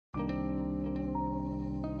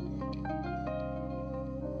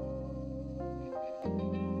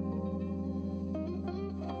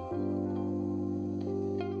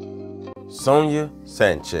Sonia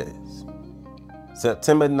Sanchez.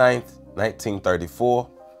 September 9th, 1934,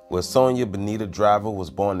 where Sonia Benita Driver was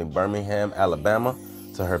born in Birmingham, Alabama,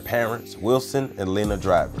 to her parents, Wilson and Lena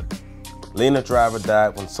Driver. Lena Driver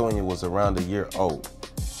died when Sonia was around a year old.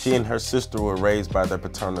 She and her sister were raised by their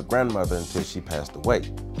paternal grandmother until she passed away.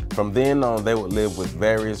 From then on, they would live with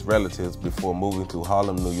various relatives before moving to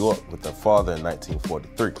Harlem, New York with their father in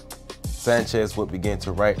 1943. Sanchez would begin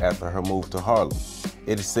to write after her move to Harlem.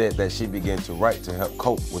 It is said that she began to write to help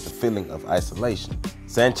cope with the feeling of isolation.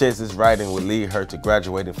 Sanchez's writing would lead her to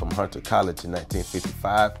graduating from Hunter College in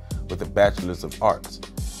 1955 with a Bachelor's of Arts.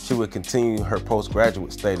 She would continue her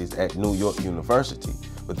postgraduate studies at New York University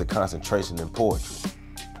with a concentration in poetry.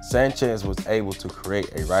 Sanchez was able to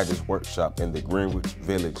create a writer's workshop in the Greenwich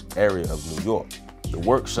Village area of New York. The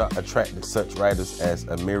workshop attracted such writers as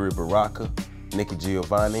Amiri Baraka, Nikki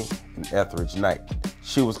Giovanni, and Etheridge Knight.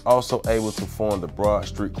 She was also able to form the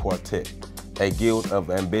Broadside Quartet, a guild of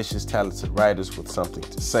ambitious, talented writers with something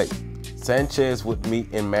to say. Sanchez would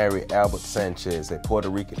meet and marry Albert Sanchez, a Puerto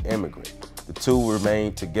Rican immigrant. The two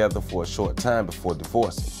remained together for a short time before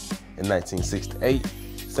divorcing. In 1968,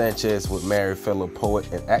 Sanchez would marry fellow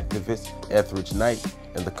poet and activist Etheridge Knight,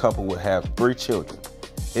 and the couple would have 3 children.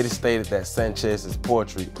 It is stated that Sanchez's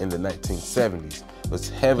poetry in the 1970s was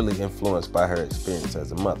heavily influenced by her experience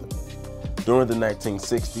as a mother. During the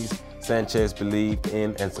 1960s, Sanchez believed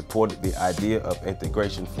in and supported the idea of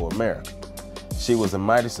integration for America. She was a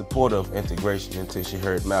mighty supporter of integration until she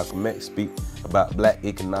heard Malcolm X speak about Black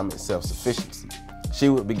economic self-sufficiency. She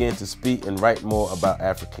would begin to speak and write more about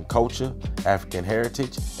African culture, African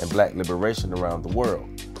heritage, and Black liberation around the world.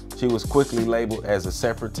 She was quickly labeled as a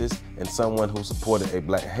separatist and someone who supported a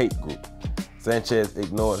Black hate group. Sanchez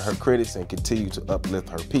ignored her critics and continued to uplift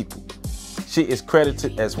her people. She is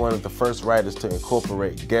credited as one of the first writers to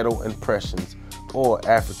incorporate ghetto impressions or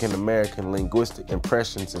African-American linguistic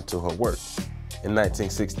impressions into her work. In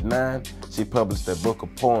 1969, she published a book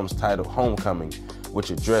of poems titled Homecoming,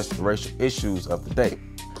 which addressed the racial issues of the day.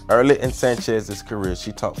 Early in Sanchez's career,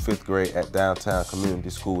 she taught 5th grade at Downtown Community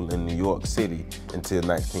School in New York City until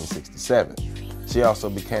 1967. She also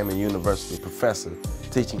became a university professor,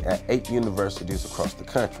 teaching at 8 universities across the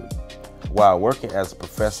country. While working as a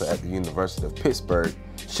professor at the University of Pittsburgh,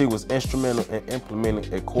 she was instrumental in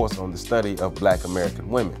implementing a course on the study of Black American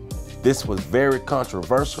women. This was very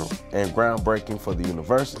controversial and groundbreaking for the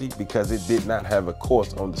university because it did not have a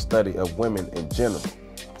course on the study of women in general.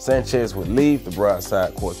 Sanchez would leave the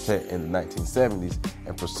Broadside Quartet in the 1970s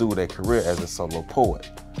and pursued a career as a solo poet.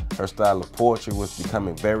 Her style of poetry was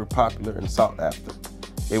becoming very popular and sought after.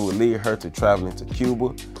 It would lead her to traveling to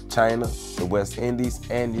Cuba, China, the West Indies,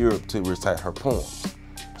 and Europe to recite her poems.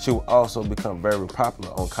 She would also become very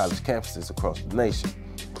popular on college campuses across the nation,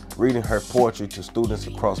 reading her poetry to students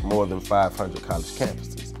across more than 500 college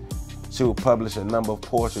campuses. She would publish a number of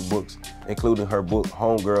poetry books, including her book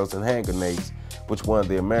Homegirls and Hand Grenades, which won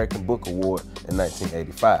the American Book Award in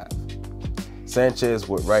 1985. Sanchez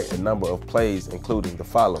would write a number of plays, including the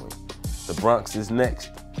following: The Bronx is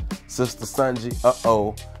Next, Sister Sunji,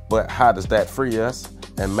 Uh-Oh, But How Does That Free Us?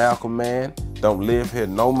 And Malcolm Man, Don't Live Here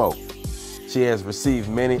No More. She has received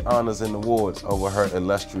many honors and awards over her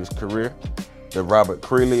illustrious career: the Robert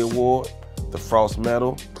Creeley Award, the Frost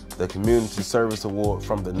Medal, the Community Service Award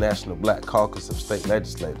from the National Black Caucus of State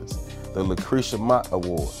Legislators, the Lucretia Mott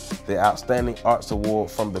Award, the Outstanding Arts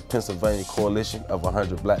Award from the Pennsylvania Coalition of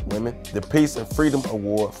 100 Black Women, the Peace and Freedom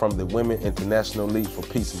Award from the Women International League for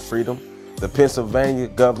Peace and Freedom, the Pennsylvania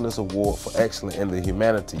Governor's Award for Excellence in the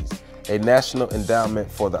Humanities, a National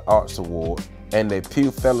Endowment for the Arts Award, and a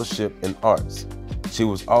Pew Fellowship in Arts. She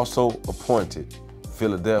was also appointed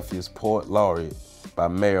Philadelphia's Poet Laureate by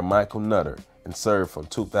Mayor Michael Nutter and served from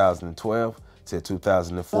 2012 to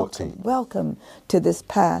 2014. Welcome to this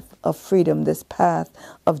path of freedom, this path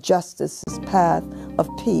of justice, this path of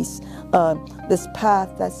peace, this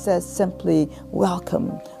path that says simply,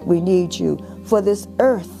 welcome, we need you. For this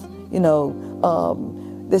earth,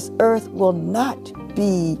 this earth will not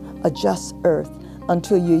be a just earth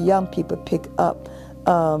until you young people pick up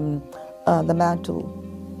the mantle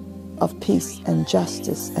of peace and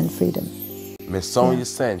justice and freedom. Miss Sonia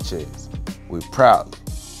Sanchez, we proudly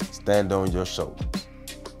stand on your shoulders.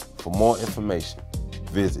 For more information,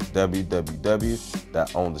 visit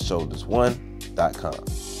www.ontheshoulders1.com.